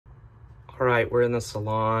All right, we're in the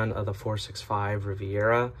salon of the 465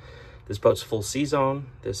 Riviera. This boat's full CZone.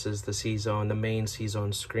 This is the CZone, the main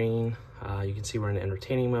CZone screen. You can see we're in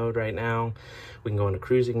entertaining mode right now. We can go into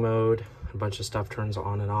cruising mode. A bunch of stuff turns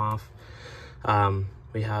on and off.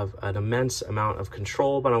 We have an immense amount of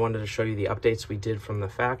control, but I wanted to show you the updates we did from the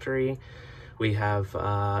factory. We have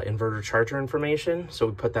inverter charger information. So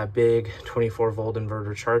we put that big 24-volt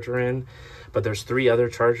inverter charger in, but there's 3 other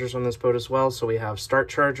chargers on this boat as well. So we have start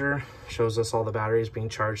charger, shows us all the batteries being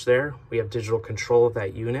charged there. We have digital control of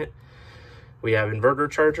that unit. We have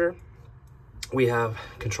inverter charger. We have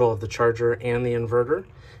control of the charger and the inverter,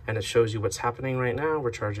 and it shows you what's happening right now.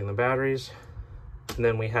 We're charging the batteries. And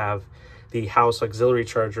then we have the house auxiliary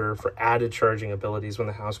charger for added charging abilities when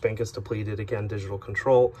the house bank is depleted. Again, digital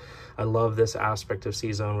control. I love this aspect of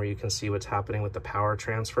CZone where you can see what's happening with the power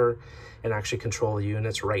transfer and actually control the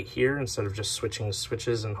units right here instead of just switching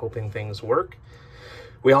switches and hoping things work.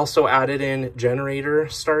 We also added in generator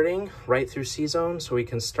starting right through CZone, so we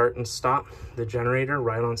can start and stop the generator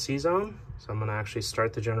right on CZone. So I'm gonna actually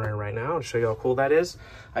start the generator right now and show you how cool that is.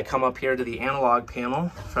 I come up here to the analog panel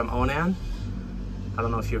from Onan. I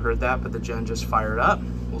don't know if you heard that, but the gen just fired up.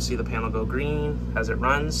 We'll see the panel go green as it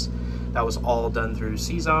runs. That was all done through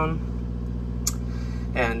CZone,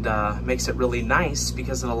 and makes it really nice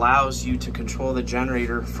because it allows you to control the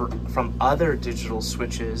generator from other digital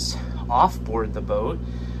switches off board the boat,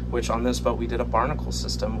 which on this boat we did a barnacle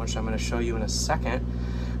system, which I'm going to show you in a second.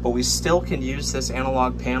 But we still can use this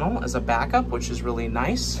analog panel as a backup, which is really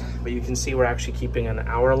nice. But you can see we're actually keeping an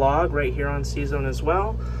hour log right here on CZone as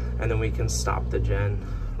well. And then we can stop the gen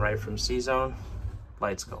right from CZone.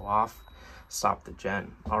 Lights go off, stop the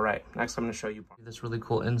gen. All right, next I'm gonna show you this really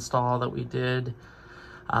cool install that we did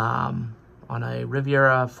on a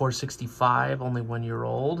Riviera 465, only 1 year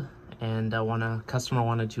old. And customer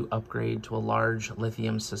wanted to upgrade to a large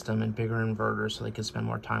lithium system and bigger inverter so they could spend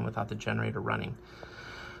more time without the generator running.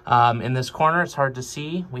 In this corner, it's hard to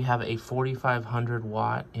see, we have a 4,500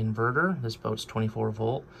 watt inverter. This boat's 24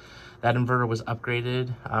 volt. That inverter was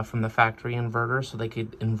upgraded from the factory inverter so they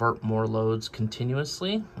could invert more loads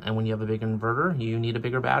continuously. And when you have a big inverter, you need a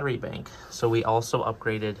bigger battery bank. So we also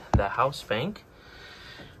upgraded the house bank,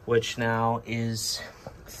 which now is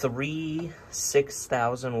 3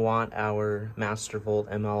 6,000 watt hour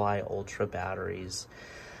Mastervolt MLI Ultra batteries.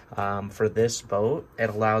 For this boat, it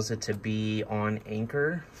allows it to be on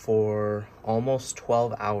anchor for almost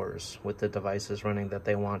 12 hours with the devices running that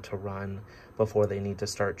they want to run before they need to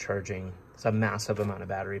start charging. It's a massive amount of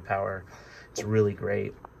battery power. It's really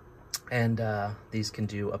great. And these can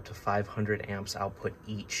do up to 500 amps output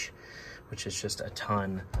each, which is just a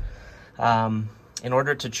ton. In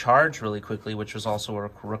order to charge really quickly, which was also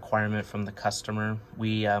a requirement from the customer,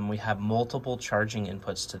 we have multiple charging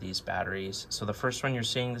inputs to these batteries. So the first one you're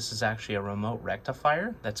seeing, this is actually a remote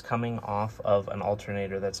rectifier that's coming off of an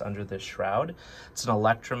alternator that's under this shroud. It's an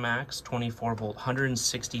ElectroMaax 24 volt,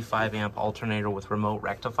 165 amp alternator with remote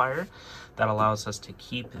rectifier that allows us to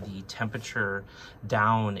keep the temperature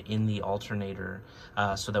down in the alternator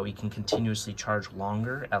so that we can continuously charge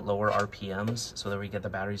longer at lower RPMs so that we get the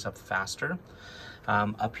batteries up faster.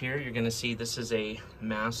 Up here, you're going to see this is a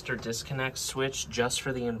master disconnect switch just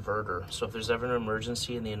for the inverter. So if there's ever an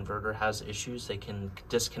emergency and the inverter has issues, they can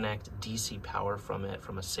disconnect DC power from it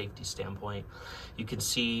from a safety standpoint. You can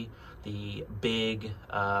see the big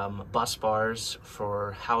bus bars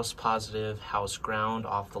for house positive, house ground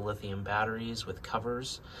off the lithium batteries with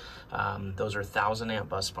covers. Those are 1,000 amp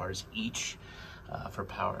bus bars each for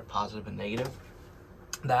power positive and negative.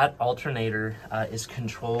 That alternator is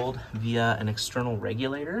controlled via an external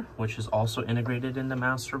regulator, which is also integrated into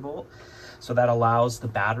Mastervolt. So that allows the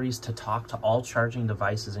batteries to talk to all charging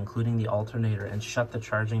devices, including the alternator, and shut the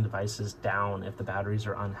charging devices down if the batteries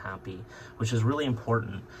are unhappy, which is really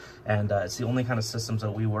important. And it's the only kind of systems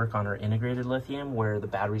that we work on are integrated lithium, where the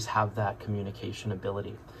batteries have that communication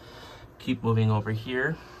ability. Keep moving over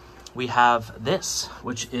here. We have this,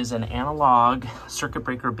 which is an analog circuit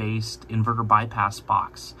breaker based inverter bypass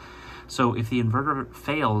box. So if the inverter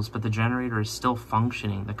fails, but the generator is still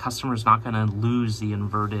functioning, the customer is not going to lose the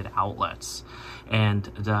inverted outlets and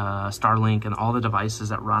the Starlink and all the devices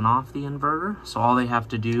that run off the inverter. So all they have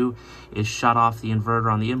to do is shut off the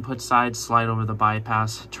inverter on the input side, slide over the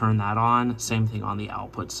bypass, turn that on. Same thing on the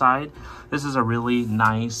output side. This is a really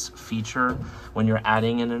nice feature when you're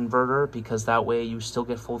adding an inverter, because that way you still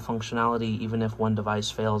get full functionality even if one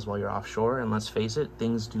device fails while you're offshore. And let's face it,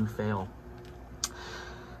 things do fail.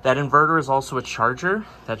 That inverter is also a charger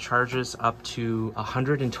that charges up to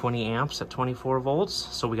 120 amps at 24 volts.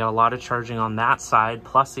 So we got a lot of charging on that side,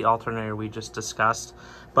 plus the alternator we just discussed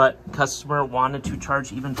but customer wanted to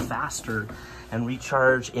charge even faster and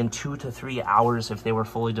recharge in 2 to 3 hours if they were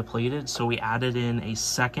fully depleted. So we added in a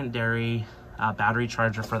secondary battery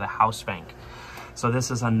charger for the house bank. So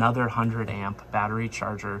this is another 100 amp battery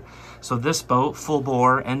charger. So this boat, full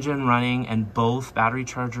bore, engine running, and both battery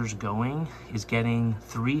chargers going, is getting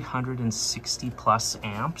 360 plus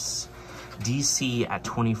amps DC at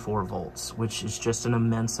 24 volts, which is just an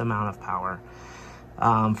immense amount of power.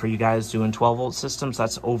 For you guys doing 12 volt systems,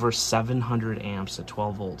 that's over 700 amps at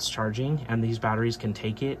 12 volts charging, and these batteries can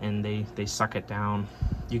take it and they suck it down.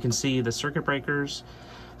 You can see the circuit breakers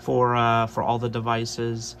for all the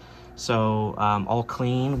devices. So all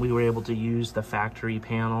clean. We were able to use the factory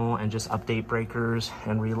panel and just update breakers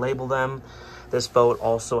and relabel them. This boat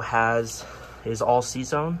also is all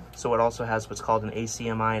CZone, so it also has what's called an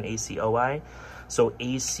ACMI and ACOI. So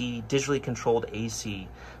AC, digitally controlled AC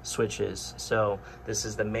switches. So this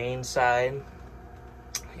is the main side,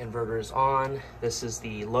 inverter is on. This is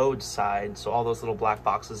the load side. So all those little black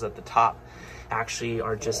boxes at the top actually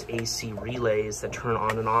are just AC relays that turn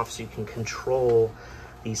on and off, so you can control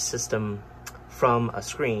the system from a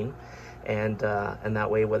screen, and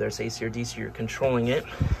that way, whether it's AC or DC, you're controlling it.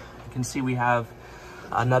 You can see we have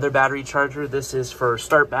another battery charger. This is for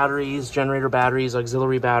start batteries, generator batteries,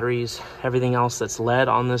 auxiliary batteries, everything else that's lead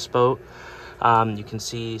on this boat. You can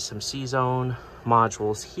see some CZone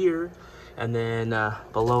modules here, and then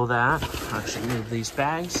below that, I'll actually move these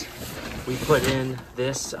bags. We put in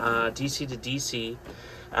this DC to DC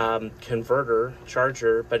converter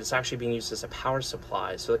charger, but it's actually being used as a power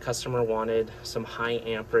supply. So the customer wanted some high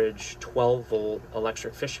amperage 12 volt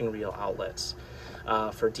electric fishing reel outlets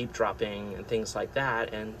for deep dropping and things like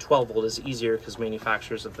that, and 12 volt is easier because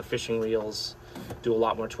manufacturers of the fishing reels do a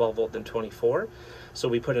lot more 12 volt than 24. So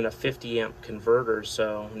we put in a 50 amp converter,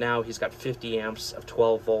 so now he's got 50 amps of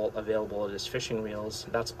 12 volt available at his fishing reels.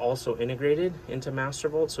 That's also integrated into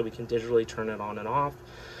Mastervolt, so we can digitally turn it on and off.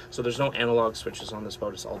 So there's no analog switches on this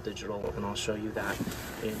boat, it's all digital, and I'll show you that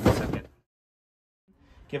in a second.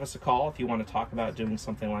 Give us a call if you want to talk about doing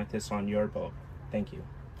something like this on your boat. Thank you.